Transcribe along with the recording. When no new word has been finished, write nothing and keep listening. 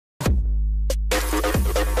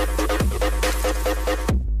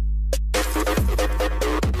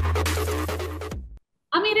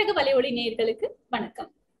வலையொலி நேயர்களுக்கு வணக்கம்.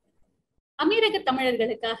 அமீரக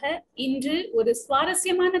தமிழர்களுக்காக இன்று ஒரு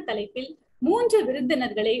சுவாரஸ்யமான தலைப்பில் 3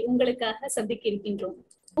 விருந்தினர்களை உங்களுக்காக சந்திக்க இருக்கின்றோம்.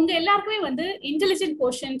 உங்க எல்லாருக்குமே இன்டெலிஜென்ட்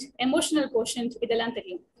கோஷன்ட், எமோஷனல் கோஷன்ட் இதெல்லாம்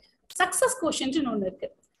தெரியும். சக்சஸ் கோஷன்ட்னு ஒண்ணு இருக்கு.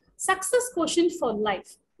 Success quotient for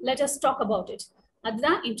life. Let us talk about it.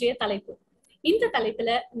 அதுதான் இன்றைய தலைப்பு. இந்த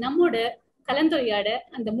தலைப்புல நம்மோட கலந்துரையாட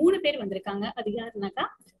அந்த 3 பேர் வந்திருக்காங்க. அது யாருன்னாக்கா,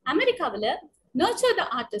 அமெரிக்காவில நர்ச்சர் த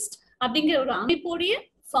ஆர்டிஸ்ட் அப்படிங்கிற ஒரு அமைப்போடைய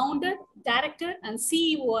ஃபவுண்டர், டைரக்டர் அண்ட்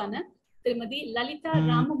சிஇஓ ஆன திருமதி லலிதா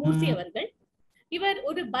ராமமூர்த்தி அவர்கள். இவர்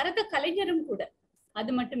ஒரு பரத கலைஞரும் கூட.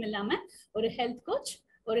 அது மட்டும் இல்லாம ஒரு ஹெல்த் கோச்,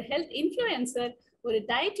 ஒரு ஹெல்த் இன்ஃப்ளூயன்சர், ஒரு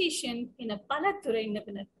டயட்டீஷியன் என பல துறை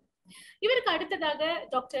நிபுணர். இவருக்கு அடுத்ததாக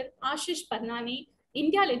டாக்டர் ஆஷிஷ் பர்னானி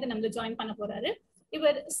இந்தியால இருந்து நம்மள ஜாயின் பண்ண போறாரு.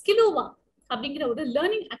 இவர் ஸ்கிலோவா அப்படிங்கிற ஒரு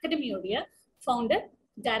லேர்னிங் அகாடமியோடைய ஃபவுண்டர்,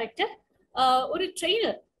 டைரக்டர், ஒரு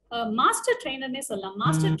ட்ரெயினர், மாஸ்டர் ட்ரெயினர்னே சொல்லலாம்.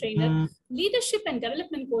 Master trainer, leadership and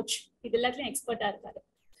development coach, இது எல்லாத்துலயும் எக்ஸ்பர்ட்டா இருக்காரு.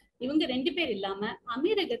 இவங்க 2 பேர் இல்லாம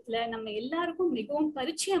அமீரகத்துல நம்ம எல்லாருக்கும் மிகவும்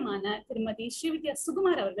பரிச்சயமான திருமதி ஸ்ரீவித்யா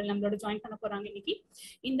சுகுமார் அவர்கள் நம்மளோட ஜாயின் பண்ண போறாங்க இன்னைக்கு.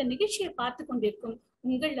 இந்த நிகழ்ச்சியை பார்த்து கொண்டிருக்கும்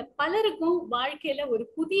உங்கள பலருக்கும் வாழ்க்கையில ஒரு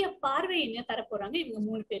புதிய பார்வையை தர போறாங்க இவங்க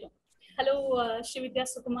 3 பேரும். ஹலோ ஸ்ரீவித்யா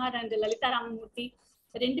சுகுமார் அண்ட் லலிதா ராமமூர்த்தி,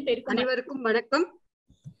 2 பேருக்கும் அனைவருக்கும் வணக்கம்.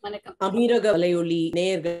 வணக்கம். அமீரக வலையொலி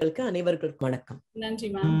நேயர்களுக்கு அனைவருக்கும் வணக்கம். நன்றி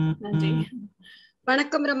மேம். நன்றி.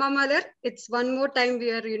 வணக்கம் ரமா மலர். It's one more time we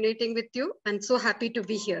are uniting with you and so happy to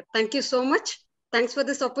be here. Thank you so much. Thanks for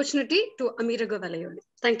this opportunity to Amiraga Valayoli.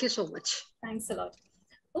 Thank you so much. Thanks a lot.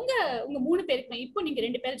 உங்க 3 பேருக்குமே இப்போ நீங்க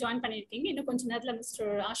 2 பேர் join பண்ணிருக்கீங்க. இன்னும் கொஞ்ச நேரத்துல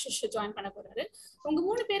mister Ashish join பண்ண போறாரு. உங்க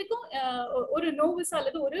 3 பேருக்கும் ஒரு நோவிஸ்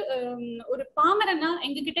அல்லது ஒரு பாமரனா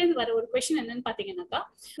எங்ககிட்ட இருந்து வர ஒரு क्वेश्चन என்னன்னு பாத்தீங்கன்னாக்கா,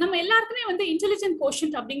 நம்ம எல்லாருக்குமே இன்டெலிஜென்ட்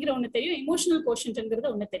கோஷன்ட் அப்படிங்கிற ஒண்ணு தெரியும், எமோஷனல்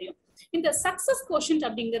கோஷன்ட்ங்கிறது ஒண்ணு தெரியும். இந்த சக்சஸ் கோஷன்ட்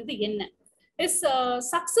அப்படிங்கிறது என்ன? Is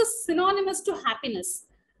success synonymous to happiness?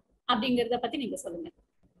 அப்படிங்கறத பத்தி நீங்க சொல்லுங்க.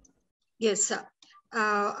 Yes sir.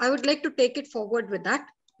 I would like to take it forward with that.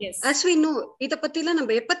 Yes. As we know, இத பத்தில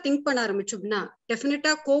நம்ம எப்ப திங்க் பண்ண ஆரம்பிச்சோம்னா,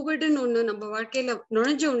 டெஃபினட்டா கோவிட்னு ஒண்ணு நம்ம வாழ்க்கையில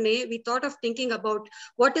நுழைஞ்ச உடனே we thought of thinking about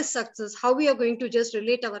what is success, how we are going to just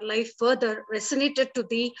relate our life further, resonated to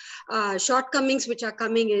the shortcomings which are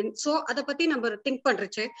coming in. So அத பத்தி நம்ம think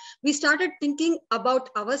பண்றச்சே we started thinking about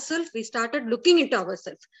ourselves, we started looking into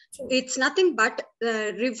ourselves. It's nothing but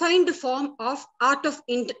refined form of art of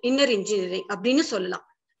inner engineering அப்படின்னு சொல்லலாம்.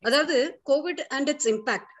 அதாவது COVID and its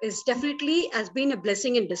impact is definitely has been a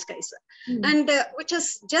blessing in disguise, and which has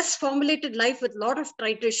just formulated life with a lot of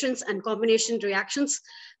iterations and combination reactions,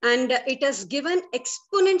 and it has given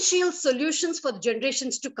exponential solutions for the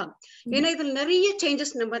generations to come. ஏன்னா இதில் நிறைய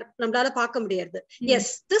changes நம்மளால பார்க்க முடியாது. Yes,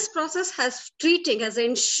 this process has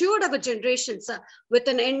ensured our generations with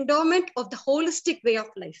an endowment of the holistic way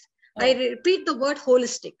of life. I repeat the word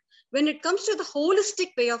holistic. When it comes to the holistic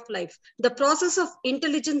way of life, the process of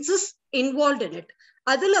intelligence is involved in it.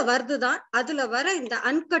 அதுல வர இந்த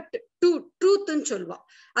uncut truth ன்னு சொல்லுவோம்.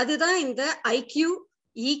 அதுதான் இந்த IQ,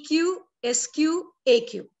 EQ, SQ,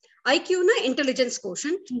 AQ. IQ na intelligence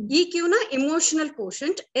quotient, EQ na emotional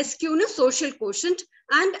quotient, SQ na social quotient,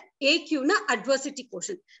 and AQ na adversity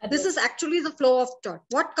quotient. This is actually the flow of thought.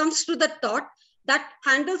 What comes to the thought that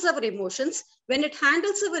handles our emotions. When it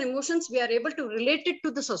handles our emotions, we are able to relate it to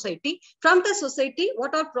the society. From the society,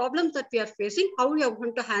 what are problems that we are facing, how we are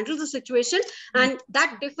going to handle the situation, and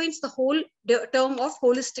that defines the whole term of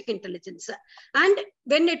holistic intelligence. And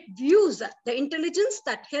when it views the intelligence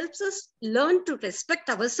that helps us learn to respect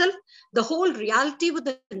ourselves, the whole reality with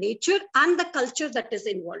the nature and the culture that is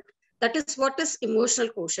involved. That is what is emotional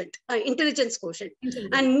quotient, intelligence quotient.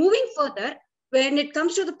 And moving further, when it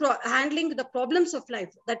comes to the handling the problems of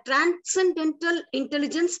life, the transcendental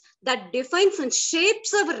intelligence that defines and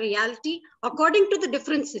shapes our reality according to the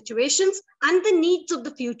different situations and the needs of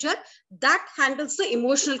the future, that handles the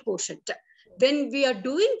emotional quotient. When we are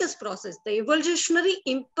doing this process, the evolutionary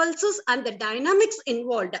impulses and the dynamics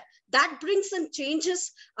involved, that brings some changes,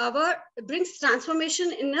 brings transformation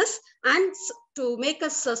in us and to make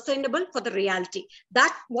us sustainable for the reality.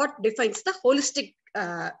 That's what defines the holistic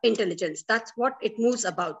intelligence. That's what it moves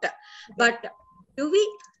about. But do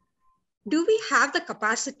we have the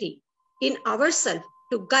capacity in ourselves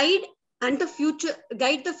to guide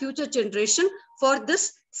the future generation for this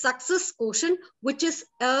success quotient, which is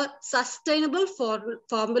a sustainable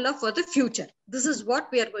formula for the future? This is what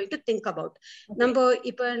we are going to think about.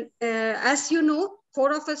 As you know,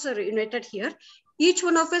 4 of us are united here. Each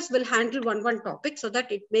one of us will handle one topic so that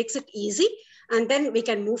it makes it easy, and then we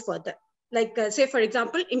can move further. like say for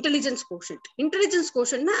example, intelligence quotient. Intelligence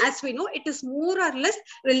quotient, as we know, it is more or less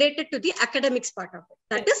related to the academics part of it.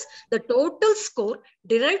 That is the total score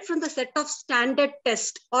derived from the set of standard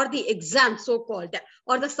test or the exam, so-called,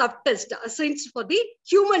 or the sub-test assigned for the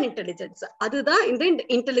human intelligence. Adudha in the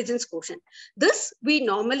intelligence quotient. This we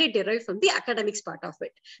normally derive from the academics part of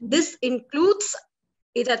it. This includes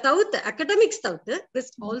academics. This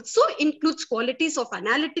also includes qualities of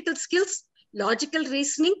analytical skills, logical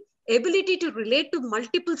reasoning, ability to relate to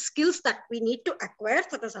multiple skills that we need to acquire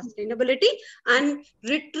for the sustainability, and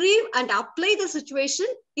retrieve and apply the situation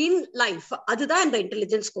in life. Adudha in the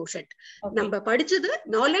intelligence quotient. Number padichadu,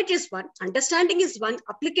 knowledge is one, understanding is one,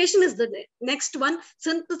 application is the next one,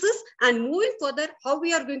 synthesis, and moving further, how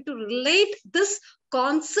we are going to relate this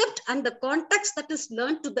concept and the context that is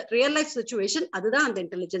learned to the real life situation. Adudha and the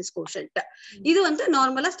intelligence quotient. This is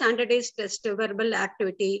normal standardized test, verbal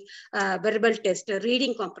activity, verbal test,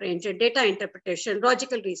 reading comprehension, data interpretation,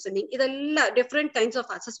 logical reasoning. These are different kinds of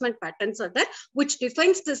assessment patterns are there, which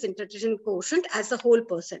defines this intelligence quotient as a whole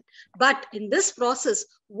person. But in this process,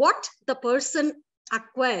 what the person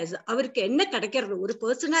acquires, ஒரு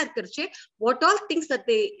person what all things that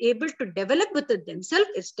they able to develop within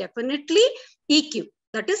themselves is definitely EQ.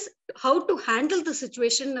 That is how to handle the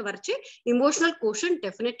situation. Emotional quotient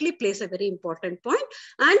definitely plays a very important point,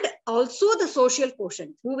 and also the social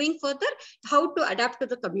quotient. Moving further, how to adapt to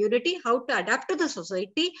the community, how to adapt to the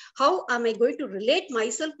society, how am I going to relate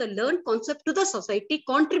myself, the learned concept to the society,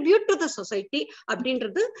 contribute to the society,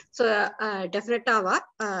 so definitely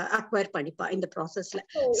acquire panipa in the process.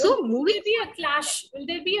 So moving, will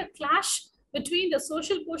there be a clash between the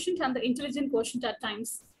social quotient and the intelligent quotient at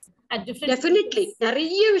times? Definitely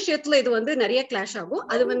நிறைய விஷயத்துல இது நிறைய clash ஆகும்.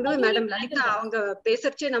 அது madam Lalitha அவங்க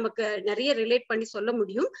பேசறச்சே நமக்கு நிறைய relate பண்ணி சொல்ல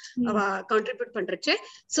முடியும், அவ கான்ட்ரிபியூட் பண்றச்சே.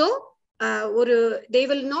 சோ ஒரு they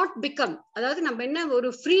will not become, அதாவது நம்ம என்ன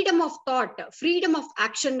ஒரு freedom of thought, freedom of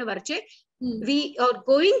action வரச்சே, we are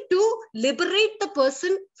going to liberate the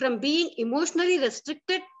person from being emotionally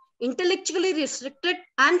restricted, intellectually restricted,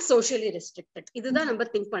 and socially restricted. இதுதான் நம்ம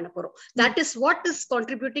திங்க் பண்ண போறோம். That is what is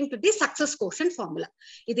contributing to the success quotient formula.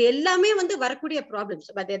 இது எல்லாமே வரக்கூடிய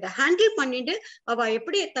problems. But இதை handle பண்ணிட்டு அவ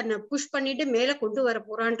எப்படி தன்னை புஷ் பண்ணிட்டு மேல கொண்டு வர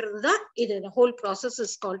போறான்றதுதான் இது. The whole process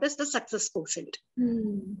is called as the success quotient.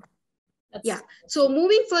 Yeah. So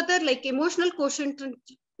moving further, like emotional quotient,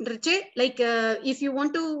 like if you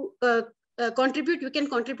want to contribute, you can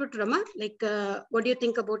contribute, Rama. Like what do you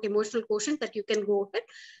think about emotional quotient, that you can go ahead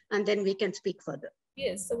and then we can speak further.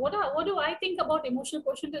 Yes. So what do I think about emotional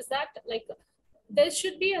quotient is that, like, there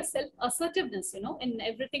should be a self assertiveness, in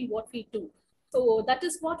everything what we do. So that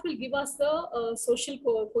is what will give us the social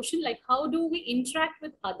quotient. Like, how do we interact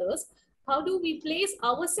with others? How do we place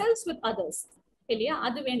ourselves with others? இல்லையா?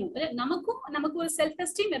 அது வேணும். நமக்கு ஒரு self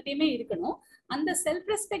esteem எப்பயுமே இருக்கணும். அந்த self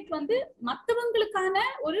respect மத்தவங்களுக்கான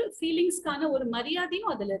ஒரு ஃபீலிங்ஸ்க்கான ஒரு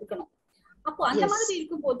மரியாதையும் அதுல இருக்கணும். அப்போ அந்த மாதிரி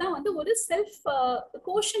இருக்கும்போது தான் ஒரு செல்ஃப்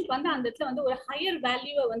கோஷன்ட் அந்த இடத்துல ஒரு ஹையர்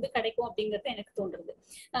வேல்யூவை கிடைக்கும் அப்படிங்கறது எனக்கு தோன்றுது.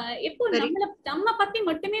 எப்போ நம்ம பத்தி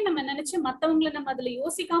மட்டுமே நம்ம நினைச்சு மத்தவங்களை நம்ம அதுல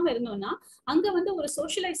யோசிக்காம இருந்தோம்னா அங்க ஒரு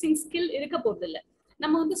சோஷியலைசிங் ஸ்கில் இருக்க போறது இல்லை.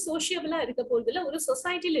 நம்ம சோஷியபிளா இருக்க போறது இல்ல, ஒரு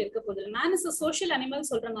சொசைட்டில இருக்க போறது இல்லை. Man is a social animal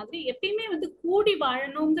சொல்ற மாதிரி எப்பயுமே கூடி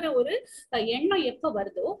வாழணுங்கிற ஒரு எண்ணம் எப்ப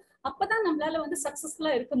வருதோ அப்பதான் நம்மளால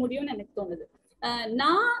சக்சஸ்ஃபுல்லா இருக்க முடியும்னு எனக்கு தோணுது.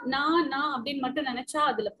 நான் அப்படின்னு மட்டும் நினைச்சா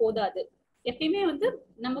அதுல போதாது. எப்பயுமே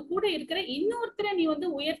நம்ம கூட இருக்கிற இன்னொருத்தரை நீ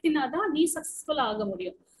உயர்த்தினாதான் நீ சக்சஸ்ஃபுல்லா ஆக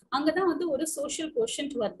முடியும். அங்கதான் ஒரு சோஷியல்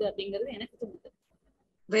கோஷன்ட் வருது அப்படிங்கிறது எனக்கு தோணுது.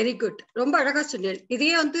 Very good. ரொம்ப அழகா சொன்னீங்க.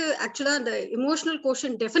 இதையே ஆக்சுவலா அந்த இமோஷனல்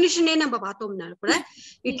கோஷன் டெஃபினிஷனே நம்ம பார்த்தோம்னா கூட,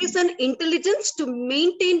 it is an intelligence to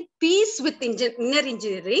maintain piece with inner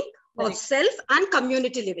engineering of self and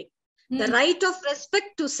community living, the right of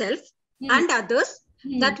respect to self and others,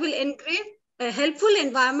 that will encourage a helpful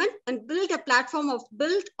environment and build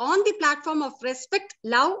on the platform of respect,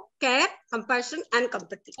 love, care, compassion, and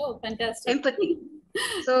empathy. Oh, fantastic. Empathy.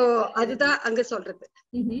 So அதுதான் அங்க சொல்றது.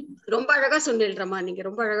 ரொம்ப அழகா சொன்னீங்க, நீங்க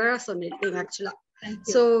ரொம்ப அழகா சொன்னீங்க actually.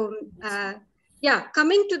 So yeah,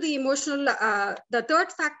 coming to the emotional, the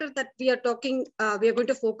third factor that we are going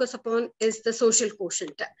to focus upon is the social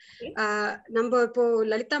quotient. நம்ம இப்போ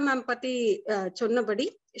லலிதா மேம் பத்தி சொன்னபடி,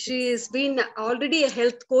 she has been already a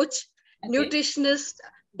health coach, nutritionist,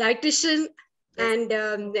 dietitian,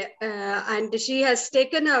 and she has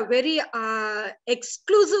taken a very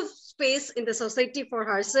exclusive space in the society for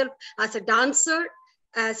herself as a dancer,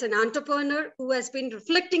 as an entrepreneur who has been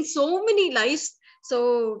reflecting so many lives. So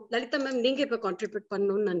Lalita ma'am, neenga ipo contribute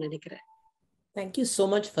pannonu na nenikiren. Thank you so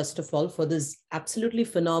much, first of all, for this absolutely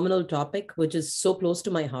phenomenal topic, which is so close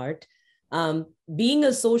to my heart. Being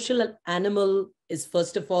a social animal is,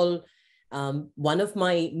 first of all, one of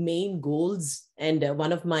my main goals and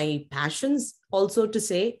one of my passions also to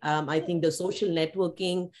say. I think the social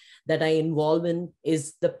networking that I involve in is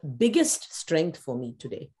the biggest strength for me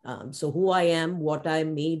today. So who I am, what I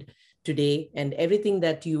made today, and everything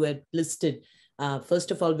that you had listed, first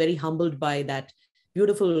of all, very humbled by that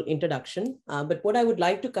beautiful introduction. But what I would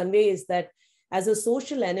like to convey is that as a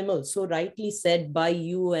social animal, so rightly said by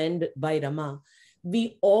you and by Rama,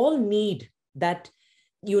 we all need that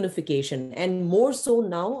unification. And more so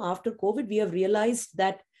now after COVID, we have realized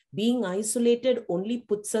that being isolated only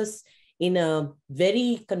puts us in a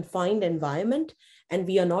very confined environment, and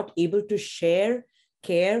we are not able to share,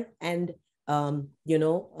 care, and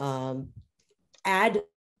add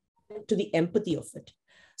to the empathy of it.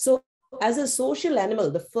 So as a social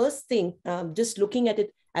animal, the first thing, just looking at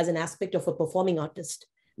it as an aspect of a performing artist,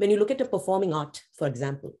 when you look at a performing art, for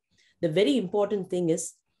example, the very important thing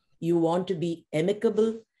is you want to be amicable,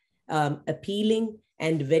 appealing,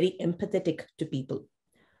 and very empathetic to people.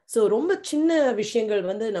 So romba chinna vishayangal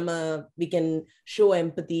vandu nama, we can show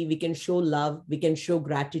empathy, we can show love, we can show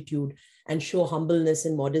gratitude, and show humbleness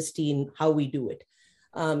and modesty in how we do it.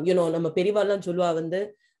 Nama perivalam solluva vandu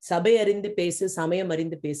sabai arindu pesu samayam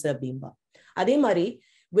arindu pesu abimba. Adhe mari,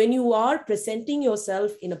 when you are presenting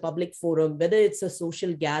yourself in a public forum, whether it's a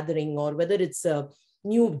social gathering or whether it's a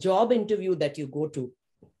new job interview that you go to,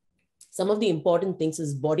 some of the important things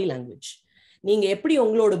is body language. நீங்க எப்படி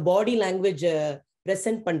உங்களோட body language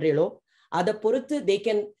present பண்றீங்களோ அதை பொறுத்து they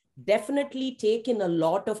can definitely take in a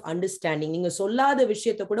lot of understanding. நீங்க சொல்லாத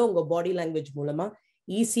விஷயத்தை கூட உங்க body language மூலமா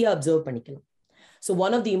ஈஸியா அப்சர்வ் பண்ணிக்கலாம். So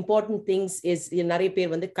one of the important things is நிறைய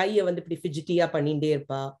பேர் வந்து கையை வந்து இப்படி ஃபிஜிட்டியா பண்ணிட்டே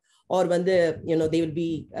இருப்பா, or வந்து they will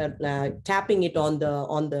be tapping it on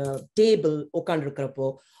the table உட்கார்ந்து இருக்கிறப்போ,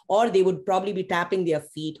 or they would probably be tapping their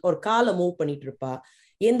feet, or காலை மூவ் பண்ணிட்டு இருப்பா.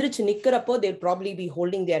 எந்திரிச்சு நிக்கிறப்போ they'll probably be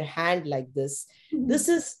holding their hand like this. This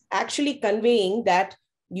is actually conveying that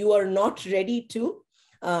you are not ready to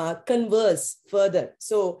converse further.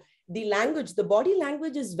 So the language, the body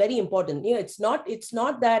language is very important. It's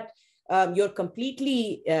not that you're completely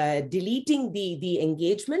deleting the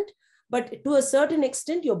engagement, but to a certain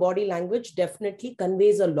extent your body language definitely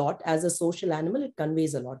conveys a lot. As a social animal, it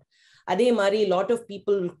conveys a lot. Adhe mari, a lot of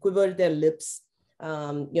people quiver their lips.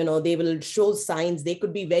 They will show signs. They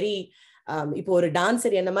could be very இப்போ ஒரு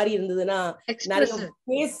dancer என்ன மாதிரி இருந்ததுன்னா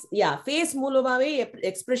நிறைய face மூலமாவே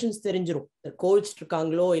expressions தெரிஞ்சிரும். கோவிச்சுட்டு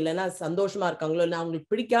இருக்காங்களோ இல்லைன்னா சந்தோஷமா இருக்காங்களோ இல்லை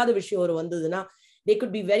அவங்களுக்கு பிடிக்காத விஷயம் ஒரு வந்ததுன்னா they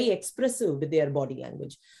could be very expressive with their body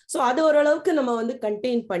language. So அது ஓரளவுக்கு நம்ம வந்து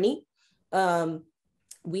கண்டெயின் பண்ணி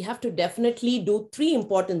we have to definitely do 3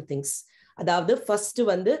 important things. அதாவது ஃபர்ஸ்ட்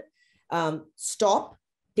வந்து stop,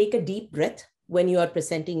 take a deep breath when you are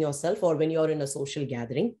presenting yourself or when you are in a social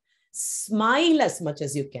gathering. Smile as much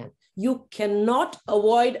as you can. You cannot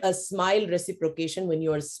avoid a smile reciprocation when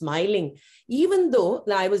you are smiling. Even though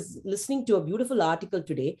I was listening to a beautiful article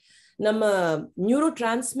today, nama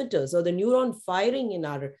neurotransmitters or the neuron firing in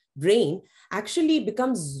our brain actually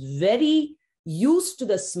becomes very used to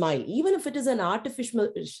the smile, even if it is an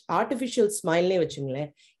artificial smile.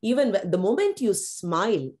 Even the moment you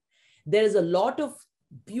smile, there is a lot of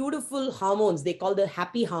beautiful hormones, they call the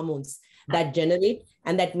happy hormones, that generate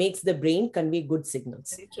and that makes the brain convey good signals.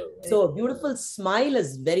 Very true. So a beautiful smile is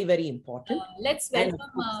very, very important. Let's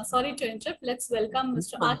welcome, sorry to interrupt, let's welcome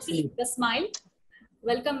Mr. Ashish, the smile.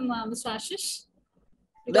 Welcome Mr. Ashish.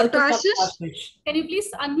 Dr. Ashish, can you please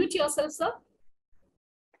unmute yourself, sir?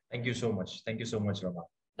 Thank you so much. Thank you so much, Rama.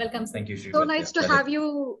 Welcome, sir. Thank you, Shri. So nice to have you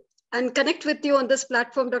and connect with you on this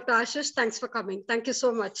platform, Dr. Ashish. Thanks for coming. Thank you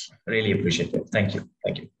so much. Really appreciate it. Thank you.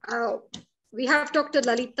 Thank you. We have Dr.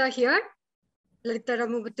 Lalita here, Lalita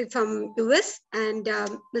Ramamurthy from US, and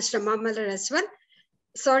Mr. Mamalar as well.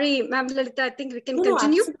 Sorry, Ma'am Lalita, I think we can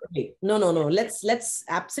continue. Absolutely. No. Let's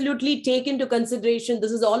absolutely take into consideration.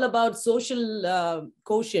 This is all about social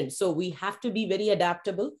quotient. So we have to be very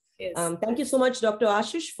adaptable. Yes. Thank you so much, Dr.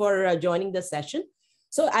 Ashish, for joining the session.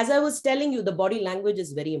 So as I was telling you, the body language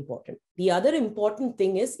is very important. The other important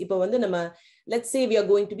thing is, let's say we are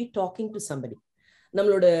going to be talking to somebody.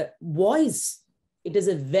 Nammaloda voice, it is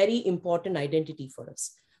a very important identity for us.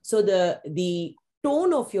 So the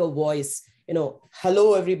tone of your voice,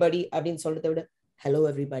 hello everybody, hello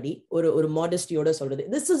everybody, or modesty oda solradhu.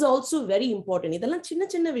 This is also very important. Idella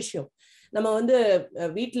chinna vishayam. நம்ம வந்து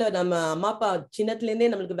வீட்டுல நம்ம அம்மா அப்பா சின்னத்துல இருந்தே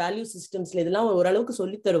நம்மளுக்கு value சிஸ்டம்ஸ்ல இதெல்லாம் ஓரளவுக்கு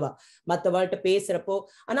சொல்லி தருவா மத்தவள்கிட்ட பேசுறப்போ.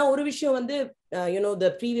 ஆனா ஒரு விஷயம் வந்து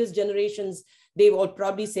the previous generations, they will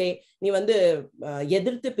probably say நீ வந்து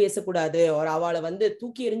எதிர்த்து பேசக்கூடாது or அவளை வந்து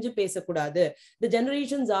தூக்கி எறிஞ்சு பேசக்கூடாது. The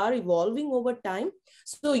generations are evolving over time,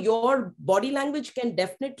 so your body language can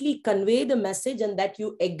definitely convey the message and that you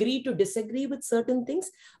agree to disagree with certain things,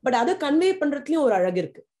 but அதை convey பண்றதுலயும் ஒரு அழகு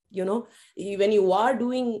இருக்கு. You know, when you are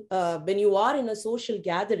doing when you are in a social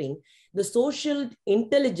gathering, the social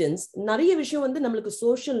intelligence, நிறைய விஷயம் வந்து நம்மளுக்கு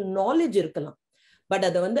social knowledge இருக்கலாம், but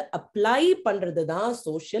அதை வந்து apply பண்றது தான்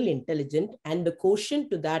social intelligent, and the quotient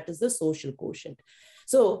to that is the social quotient.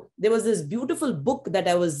 So there was this beautiful book that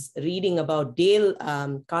I was reading about Dale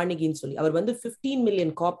Carnegie சொல்லி. அவர் வந்து 15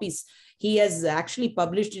 million copies he has actually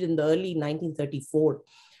published it in the early 1934,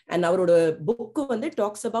 and அவரோட book வந்து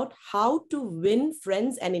talks about how to win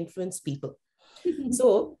friends and influence people. So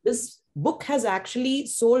this book has actually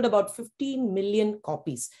sold about 15 million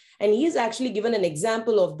copies, and he has actually given an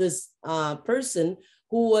example of this person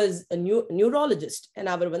who was a neurologist, and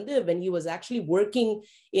அவர் வந்து when he was actually working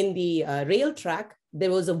in the rail track,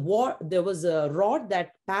 there was a rod that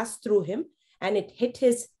passed through him and it hit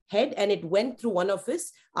his head and it went through one of his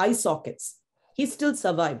eye sockets. He still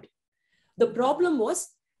survived. The problem was,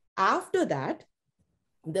 after that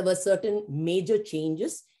there were certain major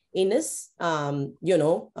changes in his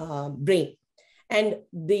brain, and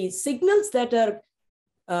the signals that are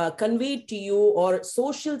conveyed to you, or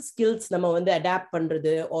social skills நம்ம வந்து adapt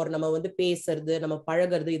பண்றது or நம்ம வந்து பேசுறது, நம்ம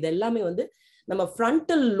பழகிறது, இது எல்லாமே வந்து நம்ம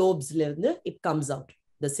frontal lobesல இருந்து it comes out,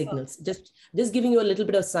 the signals. Just giving you a little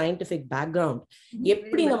bit of scientific background.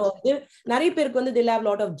 எப்படி நம்ம வந்து நிறைய பேருக்கு வந்து they'll have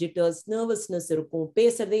lot of jitters, nervousness இருக்கும்,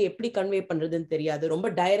 பேசுறதே எப்படி கன்வே பண்றதுன்னு தெரியாது, ரொம்ப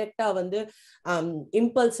டைரக்டா வந்து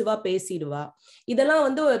இம்பல்சிவா பேசிடுவா. இதெல்லாம்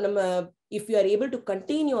வந்து நம்ம if you are able to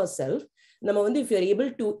contain yourself, நம்ம வந்து if you are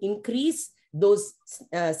able to increase those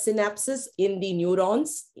synapses in the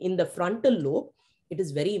neurons in the frontal lobe, it is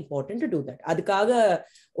very important to do that. அதுக்காக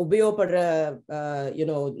உபயோகப்படுற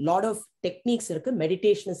lot of techniques இருக்கு.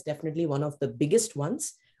 Meditation is definitely one of the biggest ones.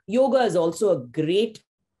 Yoga is also a great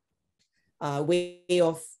way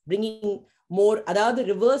of bringing more, அதாவது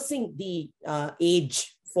reversing the age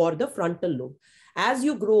for the frontal lobe. As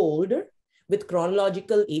you grow older, with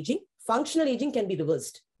chronological aging, functional aging can be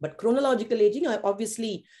reversed, but chronological aging,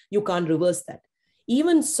 obviously you can't reverse that.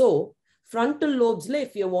 Even so, frontal lobes,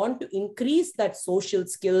 if you want to increase that social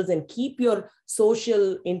skills and keep your social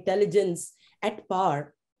intelligence at par,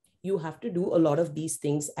 you have to do a lot of these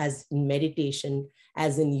things, as in meditation,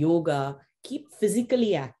 as in yoga, keep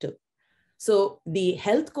physically active. So the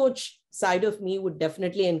health coach side of me would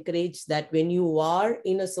definitely encourage that when you are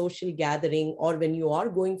in a social gathering, or when you are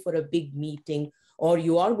going for a big meeting, or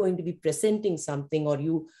you are going to be presenting something, or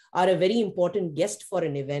you are a very important guest for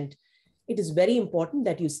an event, it is very important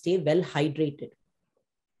that you stay well hydrated.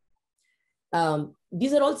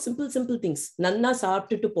 These are all simple things. நன்னா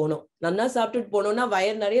சாப்பிட்டுட்டு போனோம்னா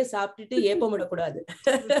வயிறு நிறைய சாப்பிட்டுட்டு ஏப்பம் விடக்கூடாது.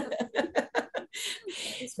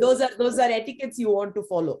 those are etiquettes you want to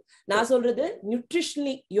follow. நான் சொல்றது,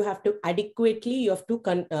 nutritionally you have to adequately, you have to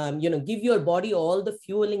give your body all the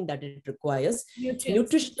fueling that it requires.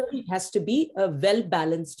 Nutritionally it has to be a well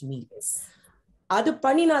balanced meal. அது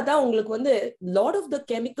பண்ணினாதான் உங்களுக்கு வந்து lot of the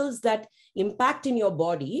chemicals that impact in your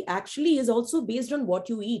body actually is also based on what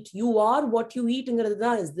you eat. You are what you eat ங்கிறது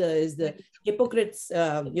தான் is the hypocrites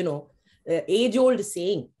age old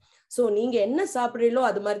saying. So நீங்க என்ன சாப்பிடுறீங்களோ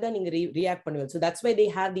அது மாதிரி தான் நீங்க react பண்ணுவீங்க. So that's why they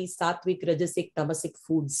have these sattvic, rajasic, tamasic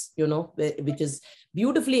foods, which is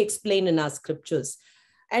beautifully explained in our scriptures.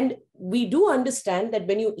 And we do understand that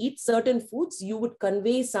when you eat certain foods, you would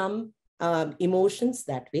convey some emotions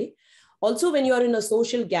that way. Also, when you are in a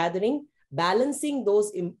social gathering, balancing those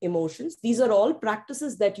emotions, these are all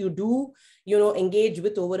practices that you do, engage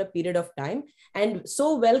with over a period of time, and so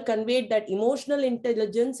well conveyed that emotional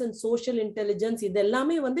intelligence and social intelligence,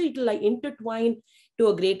 idellame vandu it will like intertwine to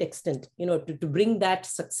a great extent, to bring that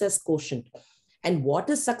success quotient. And what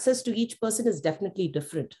is success to each person is definitely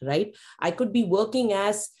different, right? I could be working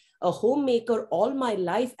as a homemaker all my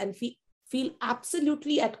life and feel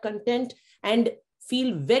absolutely at content and feel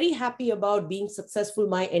very happy about being successful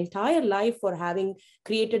my entire life for having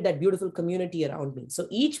created that beautiful community around me. So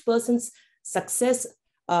each person's success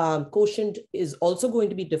quotient is also going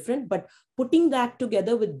to be different, but putting that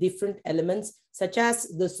together with different elements, such as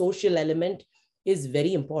the social element, is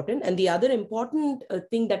very important. And the other important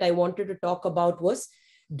thing that I wanted to talk about was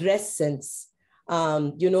dress sense.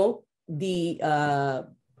 The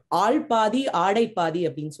ஆள் பாதி ஆடை பாதி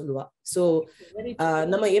அப்படின்னு சொல்லுவா. So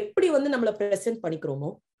நம்ம எப்படி வந்து நம்மளை ப்ரெசென்ட் பண்ணிக்கிறோமோ,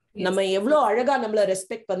 நம்ம எவ்வளவு அழகா நம்மள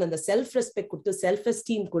ரெஸ்பெக்ட் பண்ண, அந்த செல்ஃப் ரெஸ்பெக்ட் கொடுத்து, செல்ஃப்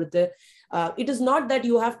எஸ்டீம் கொடுத்து, it is not that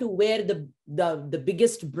you have to where the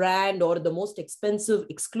biggest brand or the most expensive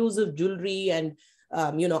exclusive jewelry and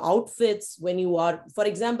outfits. When you are, for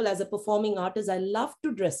example, as a performing artist, I love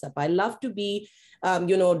to dress up. I love to be,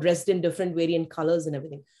 dressed in different variant colors and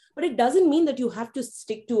everything. But it doesn't mean that you have to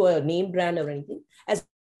stick to a name brand or anything. As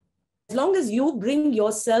long as you bring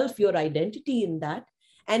yourself, your identity in that,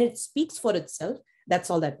 and it speaks for itself, that's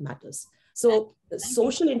all that matters. So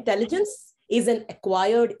social intelligence is an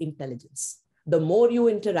acquired intelligence. The more you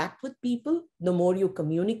interact with people, the more you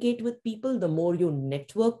communicate with people, the more you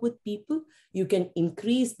network with people, you can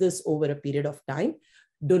increase this over a period of time.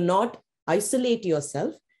 Do not isolate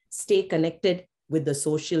yourself. Stay connected with the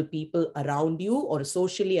social people around you or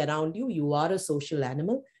socially around you. You are a social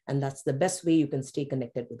animal, and that's the best way you can stay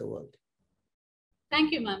connected with the world.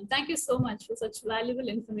 Thank you, ma'am. Thank you so much for such valuable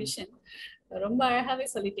information. ரொம்ப அழகாவே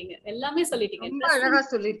சொல்லிட்டீங்க, எல்லாமே சொல்லிட்டீங்க. ரொம்ப அழகா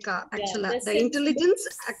சொல்லிருக்கா. Actually, the intelligence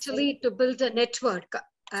actually to build a network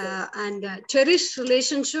and cherish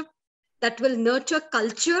relationship that will nurture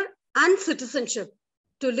culture and citizenship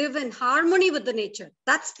to live in harmony with the nature.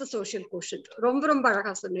 That's the social quotient. ரொம்ப ரொம்ப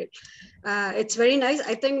அழகா சொன்னீங்க. It's very nice.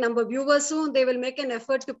 I think number viewers soon they will make an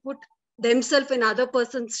effort to put themselves in other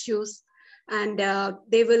person's shoes, and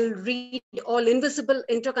they will read all invisible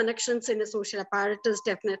interconnections in a social apparatus,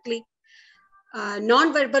 definitely.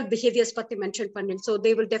 Non-verbal behaviors patti mentioned pannin. So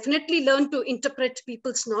they will definitely learn to interpret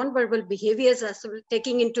people's non-verbal behaviors as well,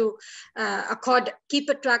 taking into accord, keep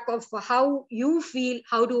a track of how you feel,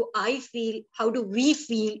 how do I feel, how do we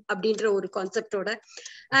feel, abdindra oru concept oda.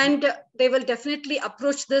 And they will definitely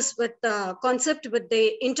approach this with the concept with the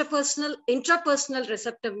intrapersonal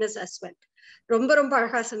receptiveness as well. Romba romba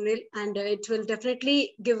அழகா சொன்னீங்க, and it will definitely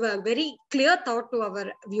give a very clear thought to our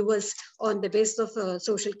viewers on the basis of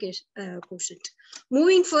social quotient.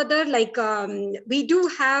 Moving further, like we do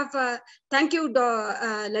have, thank you,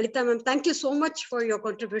 Lalita ma'am, thank you so much for your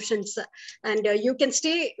contributions, and you can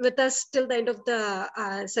stay with us till the end of the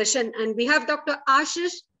session. And we have Dr.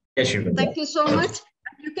 Ashish. Yes, you can. Thank you so much.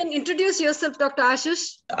 You can introduce yourself, Dr. Ashish.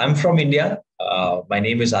 I'm from India. My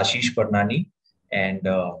name is Ashish Parnani. And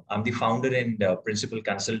I'm the founder and principal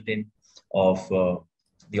consultant of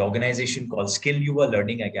the organization called Skill Yuva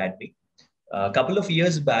Learning Academy. A couple of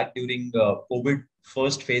years back, during COVID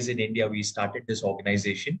first phase in India, we started this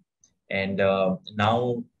organization. And now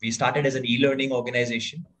we started as an e-learning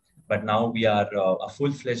organization, but now we are a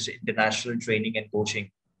full-fledged international training and coaching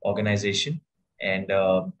organization. And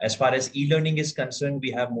as far as e-learning is concerned,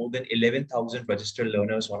 we have more than 11,000 registered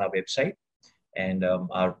learners on our website. And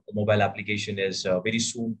our mobile application is very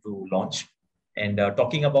soon to launch. And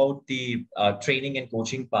talking about the training and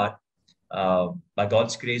coaching part, by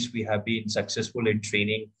God's grace, we have been successful in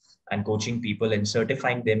training and coaching people and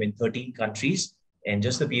certifying them in 13 countries in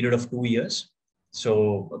just a period of 2 years. So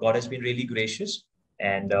God has been really gracious.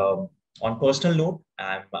 And on personal note,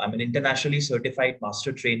 I'm an internationally certified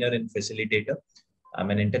master trainer and facilitator.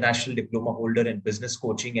 I'm an international diploma holder in business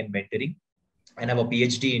coaching and mentoring. And I have a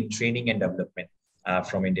PhD in training and development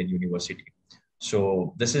from Indian University.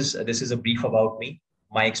 So this is a brief about me.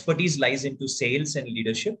 My expertise lies into sales and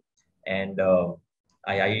leadership, and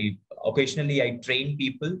I occasionally train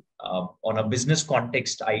people on a business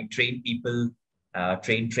context. I train people,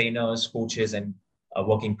 train trainers, coaches, and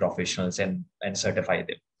working professionals, and certify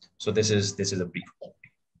them. So this is a brief.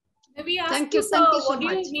 Maybe ask Thank you so what do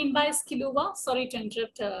much. you mean by Skill Yuva? Sorry to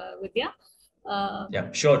interrupt, Vidya. Yeah,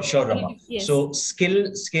 sure, Rama. Yes. So skill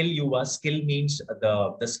yuva, skill means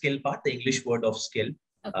the skill part, the English word of skill.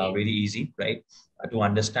 Okay. Very easy, right? To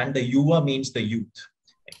understand. The yuva means the youth.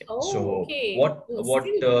 Okay. Oh, so okay. what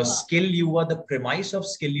skill yuva, the premise of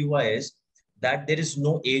skill yuva is that there is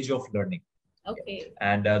no age of learning. Okay.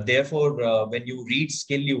 And therefore, when you read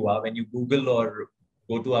skill yuva, when you Google or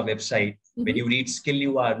go to our website, when you read skill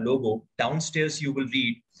yuva logo, downstairs you will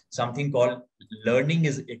read something called learning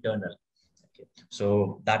is eternal.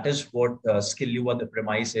 So that is what Skill Yuva, the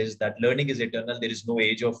premise is that learning is eternal. There is no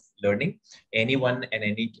age of learning. Anyone and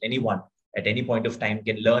anyone at any point of time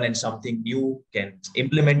can learn, and something new can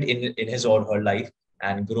implement in his or her life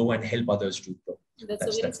and grow and help others to grow. That's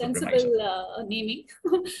a very sensible naming.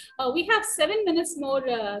 We have 7 minutes more,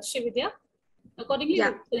 Shividya. Accordingly,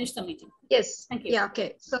 we'll finish the meeting. Yes. Thank you. Yeah.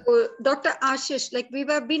 Okay. So Dr. Ashish, like we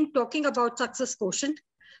have been talking about success quotient.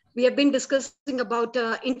 We have been discussing about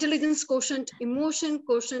intelligence quotient, emotion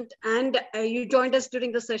quotient, and you joined us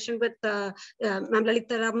during the session with Ma'am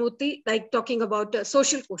Lalita Ramurthy, like talking about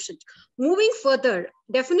social quotient. Moving further,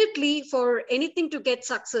 definitely for anything to get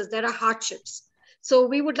success, there are hardships. So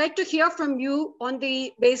we would like to hear from you on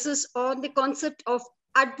the basis on the concept of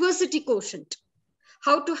adversity quotient,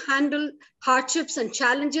 how to handle hardships and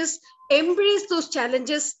challenges, embrace those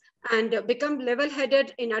challenges, and become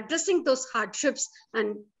level-headed in addressing those hardships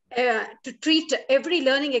and to treat every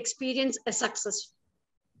learning experience a success.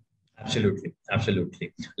 Absolutely,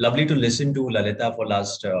 absolutely. Lovely to listen to Lalita for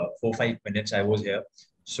last 4-5 minutes. I was here.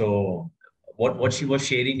 So what she was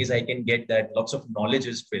sharing is I can get that lots of knowledge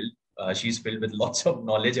is filled. She's filled with lots of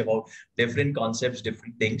knowledge about different concepts,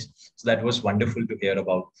 different things. So that was wonderful to hear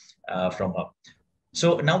about from her.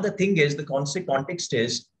 So now the thing is, the context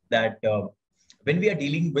is that when we are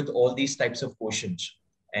dealing with all these types of quotients,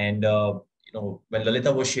 and when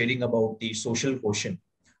Lalita was sharing about the social quotient,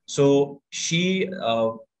 so she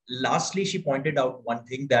lastly she pointed out one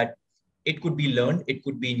thing, that it could be learned, it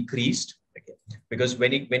could be increased, okay? Because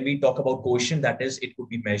when we talk about quotient, that is, it could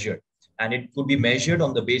be measured, and it could be measured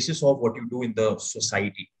on the basis of what you do in the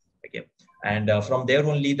society, okay? And from there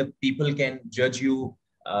only the people can judge you.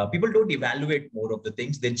 People don't evaluate more of the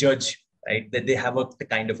things, they judge, right? That they have a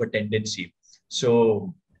kind of a tendency.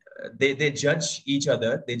 So they judge each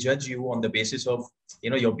other, they judge you on the basis of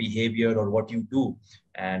your behavior or what you do,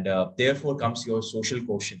 and therefore comes your social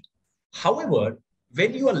quotient. However,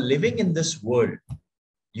 when you are living in this world,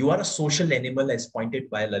 you are a social animal, as pointed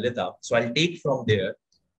by Lalita. So I'll take from there.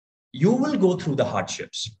 You will go through the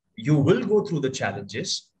hardships, you will go through the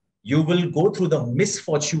challenges, you will go through the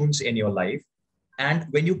misfortunes in your life. And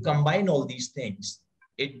when you combine all these things,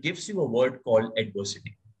 it gives you a word called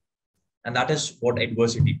adversity. And that is what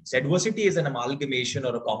adversity is. Adversity is an amalgamation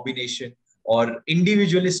or a combination or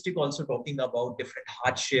individualistic, also talking about different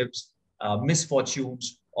hardships,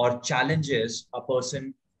 misfortunes, or challenges a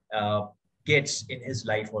person gets in his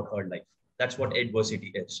life or her life. That's what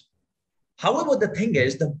adversity is. However, the thing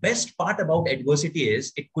is, the best part about adversity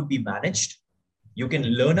is it could be managed. You can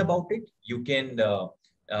learn about it. You can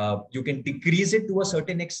decrease it to a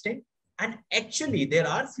certain extent. And actually, there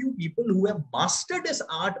are few people who have mastered this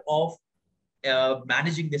art of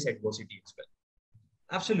managing this adversity as well.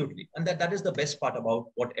 Absolutely. And that is the best part about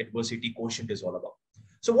what adversity quotient is all about.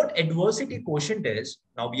 So what adversity quotient is,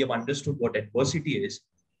 now we have understood what adversity is.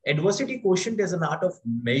 Adversity quotient is an art of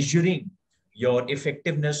measuring your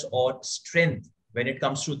effectiveness or strength when it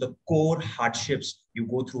comes to the core hardships you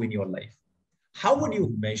go through in your life. How would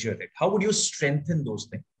you measure it? How would you strengthen those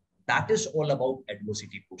things? That is all about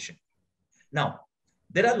adversity quotient. Now,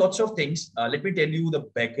 there are lots of things. Let me tell you the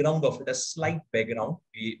background of it, a slight background.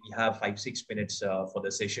 We have 5-6 minutes for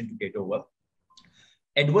the session to get over.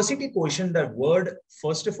 Adversity quotient, the word,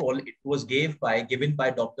 first of all, it was given by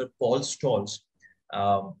Dr. Paul Stolz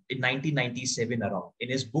in 1997 around, in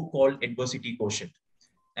his book called Adversity Quotient.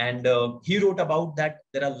 And he wrote about that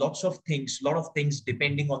there are lot of things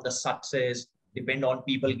depending on the success, depend on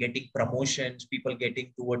people getting promotions, people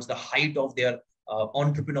getting towards the height of their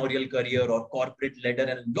entrepreneurial career or corporate ladder,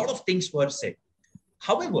 and a lot of things were said.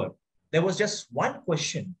 However, there was just one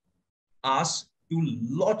question asked to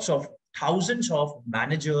lots of thousands of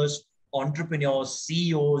managers, entrepreneurs,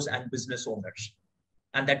 CEOs, and business owners.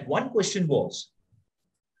 And that one question was,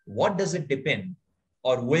 what does it depend,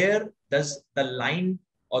 or where does the line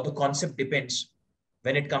or the concept depends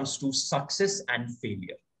when it comes to success and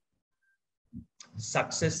failure?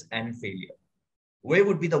 Success and failure. Where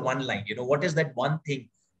would be the one line? What is that one thing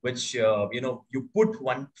which, you put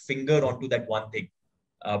one finger onto that one thing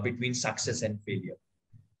between success and failure?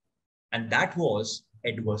 And that was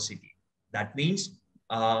adversity. That means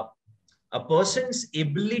a person's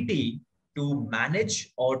ability to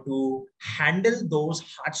manage or to handle those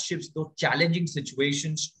hardships, those challenging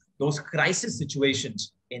situations, those crisis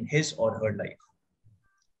situations in his or her life.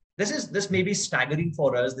 This may be staggering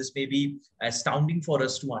for us. This may be astounding for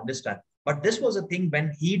us to understand. But this was a thing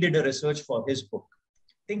when he did a research for his book.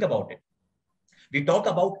 Think about it. We talk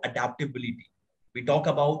about adaptability. We talk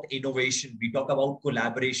about innovation. We talk about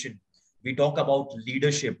collaboration. We talk about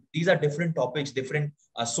leadership. These are different topics, different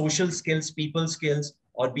social skills, people skills,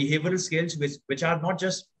 or behavioral skills, which are not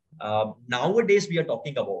just nowadays we are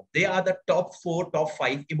talking about. They are the top 4, top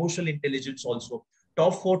 5, emotional intelligence also.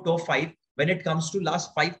 Top 4, top 5 when it comes to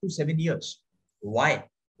last 5 to 7 years. Why?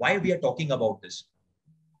 Why we are talking about this?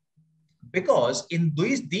 Because in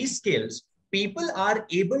these skills, people are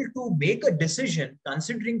able to make a decision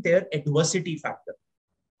considering their adversity factor,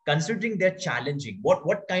 considering their challenging,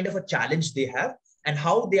 what kind of a challenge they have and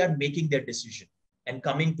how they are making their decision and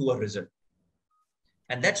coming to a result.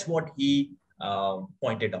 And that's what he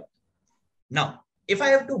pointed out. Now, if I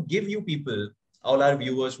have to give you people, all our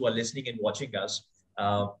viewers who are listening and watching us,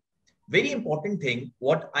 very important thing,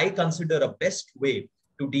 what I consider a best way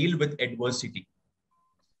to deal with adversity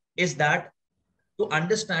is that to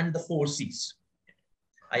understand the 4 C's.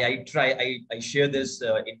 I share this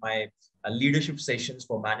in my leadership sessions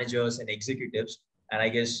for managers and executives, and I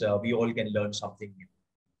guess we all can learn something new.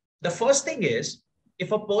 The first thing is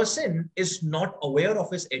if a person is not aware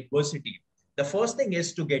of his adversity, the first thing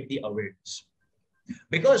is to get the awareness.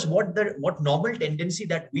 Because what normal tendency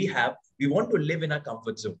that we have, we want to live in a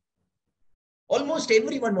comfort zone. Almost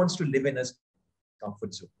everyone wants to live in a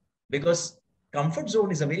comfort zone because comfort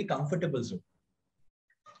zone is a very comfortable zone.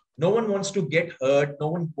 No one wants to get hurt. No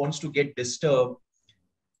one wants to get disturbed.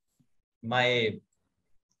 My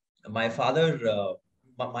father,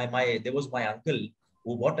 there was my uncle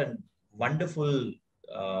who bought a wonderful,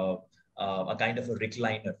 a kind of a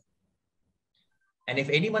recliner. And if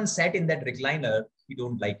anyone sat in that recliner, he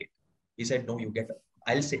don't like it. He said, no, you get up.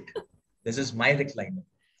 I'll sit. This is my recliner.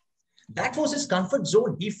 That was his comfort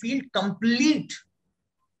zone. He felt complete.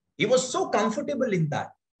 He was so comfortable in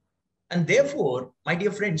that. And therefore, my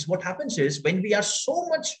dear friends, what happens is when we are so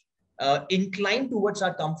much inclined towards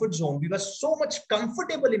our comfort zone, we were so much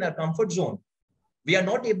comfortable in our comfort zone, we are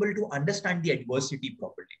not able to understand the adversity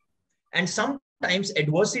properly. And sometimes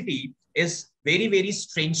adversity is very, very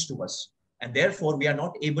strange to us. And therefore, we are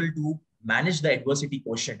not able to manage the adversity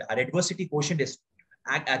quotient. Our adversity quotient is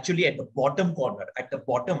actually at the bottom corner, at the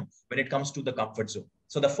bottom when it comes to the comfort zone.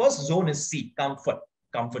 So the first zone is C, comfort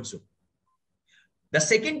zone. The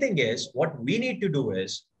second thing is what we need to do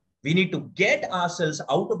is we need to get ourselves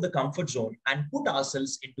out of the comfort zone and put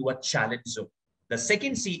ourselves into a challenge zone. The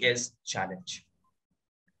second C is challenge.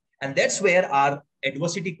 And that's where our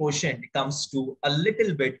adversity quotient comes to a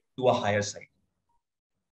little bit to a higher side.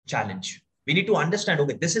 Challenge. We need to understand,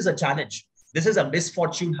 okay, this is a challenge. This is a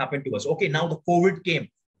misfortune happened to us. Okay, now the COVID came.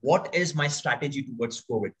 What is my strategy towards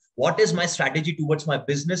COVID? What is my strategy towards my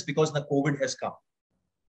business because the COVID has come?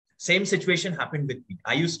 Same situation happened with me.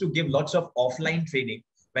 I used to give lots of offline training.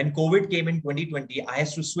 When COVID came in 2020, I had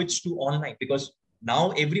to switch to online because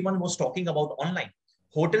now everyone was talking about online.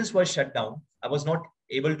 Hotels were shut down. I was not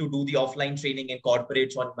able to do the offline training in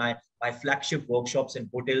corporates on my flagship workshops in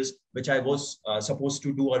hotels, which I was supposed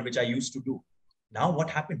to do or which I used to do. Now what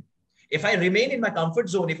happened? If I remain in my comfort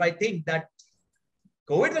zone, if I think that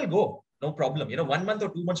COVID will go, no problem. 1 month or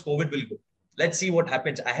 2 months, COVID will go. Let's see what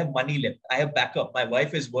happens. I have money left. I have backup. My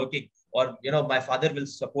wife is working or, my father will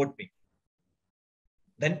support me.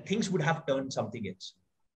 Then things would have turned something else.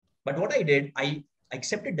 But what I did, I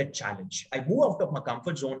accepted that challenge. I move out of my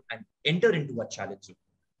comfort zone and enter into a challenge zone.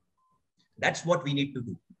 That's what we need to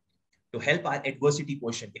do to help our adversity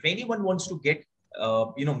quotient. If anyone wants to get,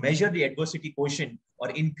 measure the adversity quotient or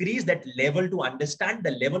increase that level to understand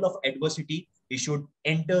the level of adversity, he should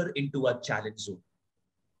enter into a challenge zone.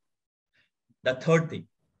 The third thing,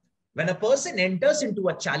 when a person enters into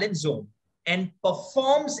a challenge zone and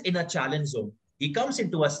performs in a challenge zone, he comes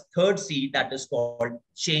into a third C that is called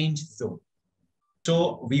change zone.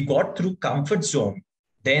 So we got through comfort zone,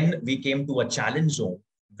 then we came to a challenge zone.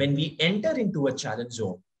 When we enter into a challenge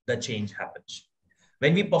zone, the change happens.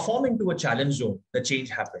 When we perform into a challenge zone, the change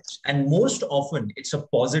happens. And most often, it's a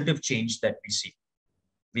positive change that we see.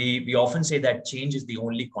 We often say that change is the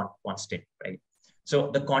only constant, right?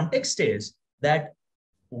 So the context is that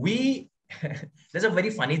there's a very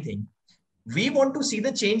funny thing. We want to see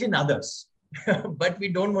the change in others, but we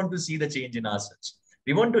don't want to see the change in ourselves.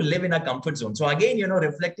 We want to live in a comfort zone. So again,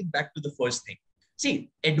 reflecting back to the first thing. See,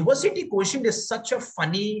 adversity quotient is such a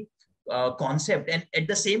funny concept. And at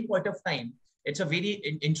the same point of time, it's a very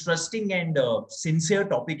interesting and sincere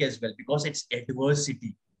topic as well, because it's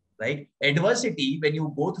adversity, right? Adversity, when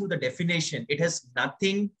you go through the definition, it has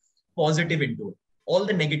nothing positive into it. All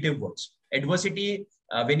the negative words. Adversity,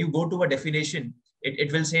 when you go to a definition,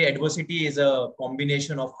 it will say adversity is a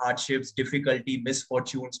combination of hardships, difficulty,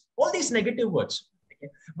 misfortunes, all these negative words.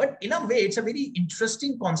 Okay? But in a way, it's a very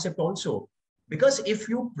interesting concept also, because if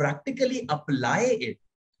you practically apply it,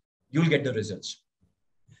 you'll get the results.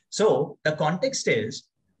 So the context is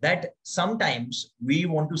that sometimes we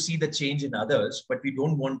want to see the change in others, but we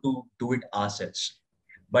don't want to do it ourselves.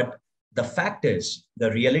 But the fact is,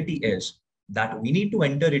 the reality is that we need to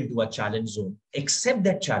enter into a challenge zone, accept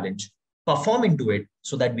that challenge, perform into it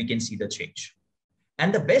so that we can see the change.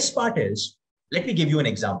 And the best part is, let me give you an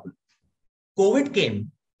example. COVID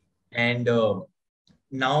came and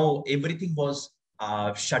now everything was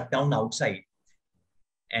shut down outside.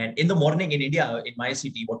 And in the morning in India, in my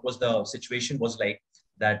city, what was the situation was like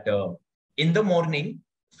that in the morning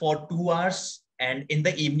for 2 hours and in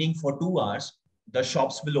the evening for 2 hours, the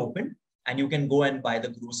shops will open and you can go and buy the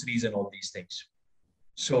groceries and all these things.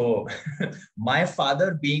 So my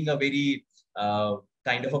father, being a very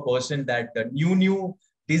kind of a person that new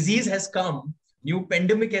disease has come, new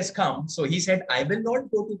pandemic has come. So he said, I will not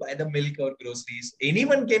go to buy the milk or groceries.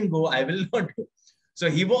 Anyone can go, I will not go. So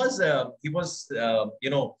he was,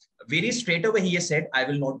 very straight away. He has said, "I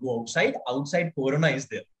will not go outside. Outside, Corona is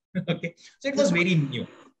there." Okay. So it was very new.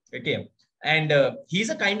 Okay. And he's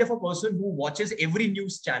a kind of a person who watches every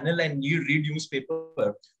news channel and you read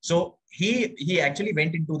newspaper. So he actually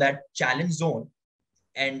went into that challenge zone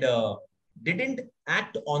and didn't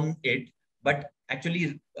act on it, but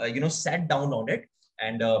actually, sat down on it.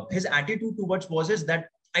 And his attitude towards was is that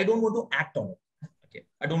I don't want to act on it. Okay,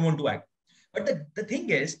 I don't want to act. But the thing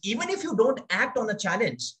is, even if you don't act on a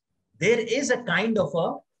challenge, there is a kind of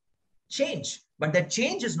a change, but that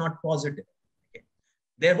change is not positive. Okay.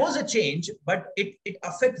 There was a change, but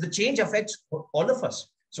the change affects all of us.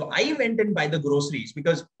 So I went and buy the groceries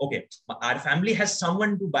because, okay, our family has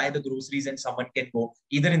someone to buy the groceries and someone can go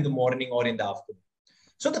either in the morning or in the afternoon.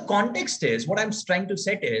 So the context is, what I'm trying to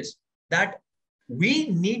set is that we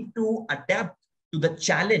need to adapt to the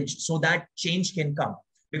challenge so that change can come.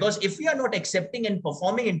 Because if we are not accepting and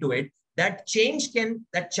performing into it, that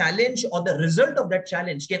challenge or the result of that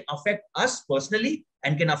challenge can affect us personally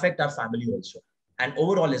and can affect our family also, and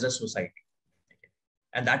overall as a society.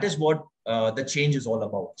 And that is what the change is all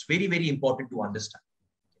about. It's very, very important to understand.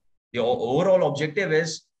 The overall objective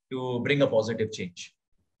is to bring a positive change.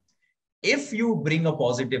 If you bring a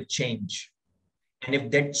positive change, and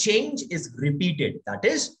if that change is repeated, that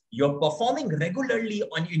is, you're performing regularly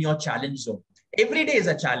in your challenge zone. Every day is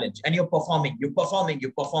a challenge, and you're performing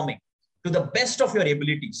to the best of your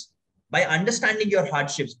abilities by understanding your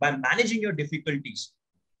hardships, by managing your difficulties,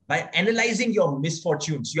 by analyzing your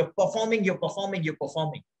misfortunes. You're performing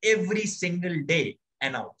every single day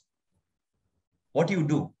and out. What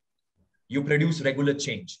do? You produce regular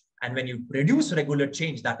change. And when you produce regular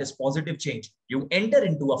change, that is positive change, you enter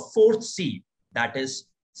into a fourth C, that is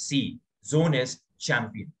C. Zone is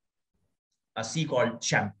champion. A C called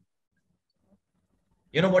champion.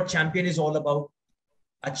 You know what champion is all about?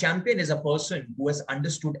 A champion is a person who has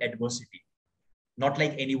understood adversity, not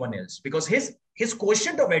like anyone else, because his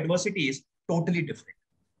quotient of adversity is totally different.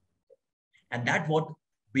 And that's what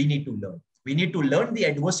we need to learn. We need to learn the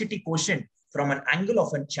adversity quotient from an angle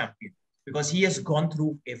of a champion, because he has gone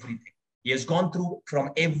through everything. He has gone through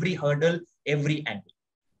from every hurdle, every angle.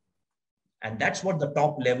 And that's what the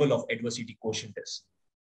top level of adversity quotient is,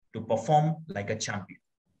 to perform like a champion.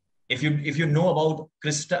 If you know about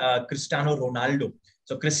Cristiano Ronaldo,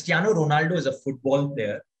 so Cristiano Ronaldo is a football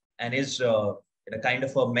player and is a kind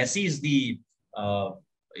of a Messi is the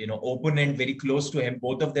opponent very close to him.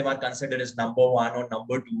 Both of them are considered as number one or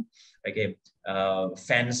number two. Okay,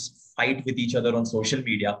 fans fight with each other on social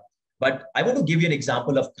media. But I want to give you an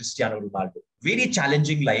example of Cristiano Ronaldo. Very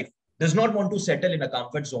challenging life, does not want to settle in a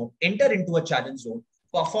comfort zone, enter into a challenge zone,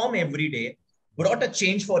 perform every day, brought a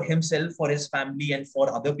change for himself, for his family, and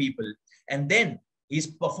for other people. And then he's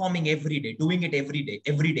performing every day, doing it every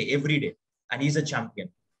day. And he's a champion.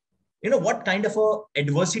 You know what kind of a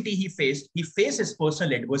adversity he faced? He faced his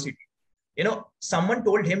personal adversity. You know, someone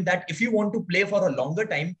told him that if you want to play for a longer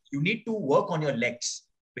time, you need to work on your legs.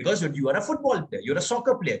 Because you are a football player, you're a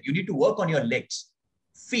soccer player, you need to work on your legs,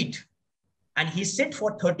 feet. And he sit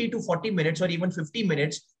for 30 to 40 minutes or even 50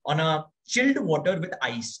 minutes on a chilled water with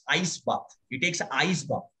ice bath. He takes an ice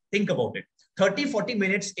bath. Think about it. 30, 40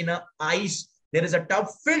 minutes in a ice. There is a tub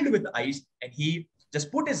filled with ice, and he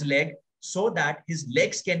just put his leg so that his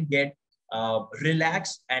legs can get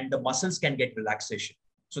relaxed and the muscles can get relaxation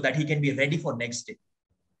so that he can be ready for next day.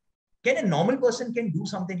 Can a normal person can do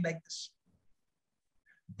something like this?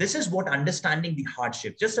 This is what understanding the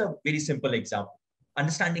hardship, just a very simple example,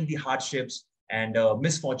 understanding the hardships and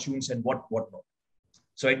misfortunes and whatnot.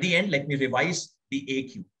 So at the end, let me revise the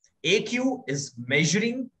AQ. AQ is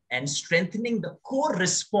measuring and strengthening the core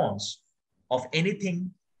response of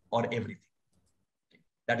anything or everything.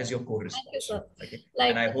 That is your core response. Thank you, sir. Okay.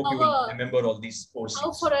 Like, and I hope you will remember all these four C's.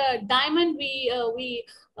 How for a diamond, we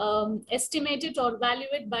estimate it or value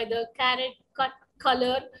it by the carat, cut,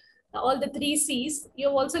 color, all the 3 C's. You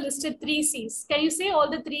have also listed 3 C's. Can you say all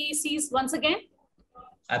the 3 C's once again?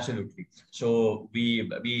 Absolutely. So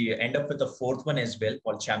we end up with the fourth one as well,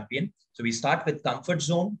 called champion. So we start with comfort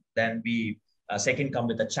zone, then we second come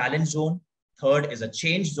with a challenge zone, third is a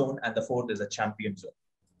change zone, and the fourth is a champion zone.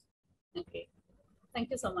 Okay. Thank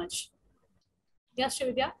you so much. Yes,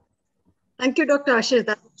 Srividya? Thank you, Dr. Ashish.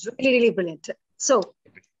 That was really, really brilliant. So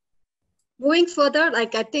moving further,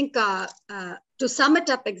 like I think to sum it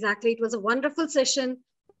up exactly, it was a wonderful session.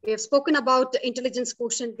 We have spoken about the intelligence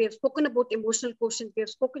quotient. We have spoken about emotional quotient. We have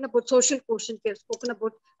spoken about social quotient. We have spoken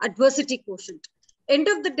about adversity quotient. End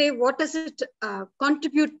of the day, what does it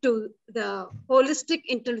contribute to the holistic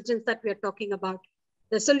intelligence that we are talking about?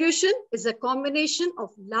 The solution is a combination of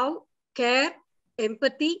love, care,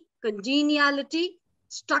 empathy, congeniality,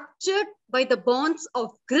 structured by the bonds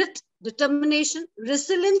of grit, determination,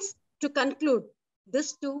 resilience, to conclude,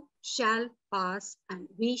 this too shall pass and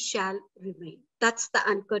we shall remain. That's the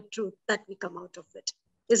anchored truth that we come out of it.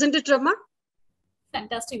 Isn't it, Rama?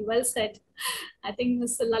 Fantastic, well said. I think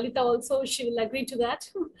Ms. Lalita also, she will agree to that,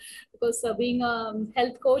 because being a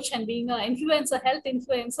health coach and being an influencer, health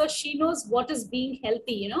influencer, she knows what is being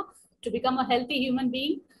healthy, you know, to become a healthy human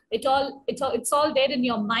being. It's all there in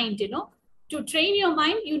your mind, you know. To train your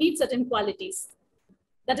mind, you need certain qualities.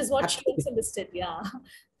 That is what she also listed. Yeah,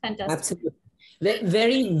 fantastic. Absolutely.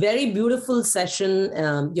 Very, very beautiful session.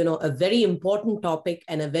 You know, a very important topic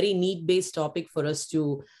and a very need-based topic for us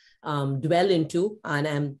to dwell into. And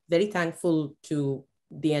I'm very thankful to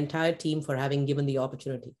the entire team for having given the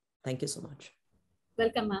opportunity. Thank you so much.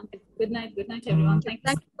 Welcome, ma'am. Good night, everyone. Thank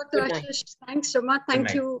you. Dr. Ashish. Thanks, Rama.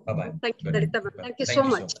 Thank you. Bye-bye. Thank you, Lalita. Thank you so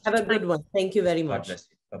much. Have a good one. Thank you very much.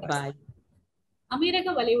 Bye-bye. Bye.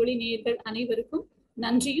 அமீரக வலையொலி நேயர்கள் அனைவருக்கும்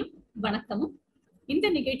நன்றியும் வணக்கமும். இந்த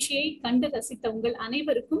நிகழ்ச்சியை கண்டு ரசித்த உங்கள்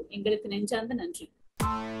அனைவருக்கும் எங்களுக்கு நெஞ்சார்ந்த நன்றி.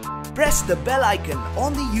 Press the bell icon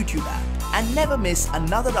on the YouTube app and never miss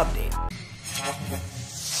another update.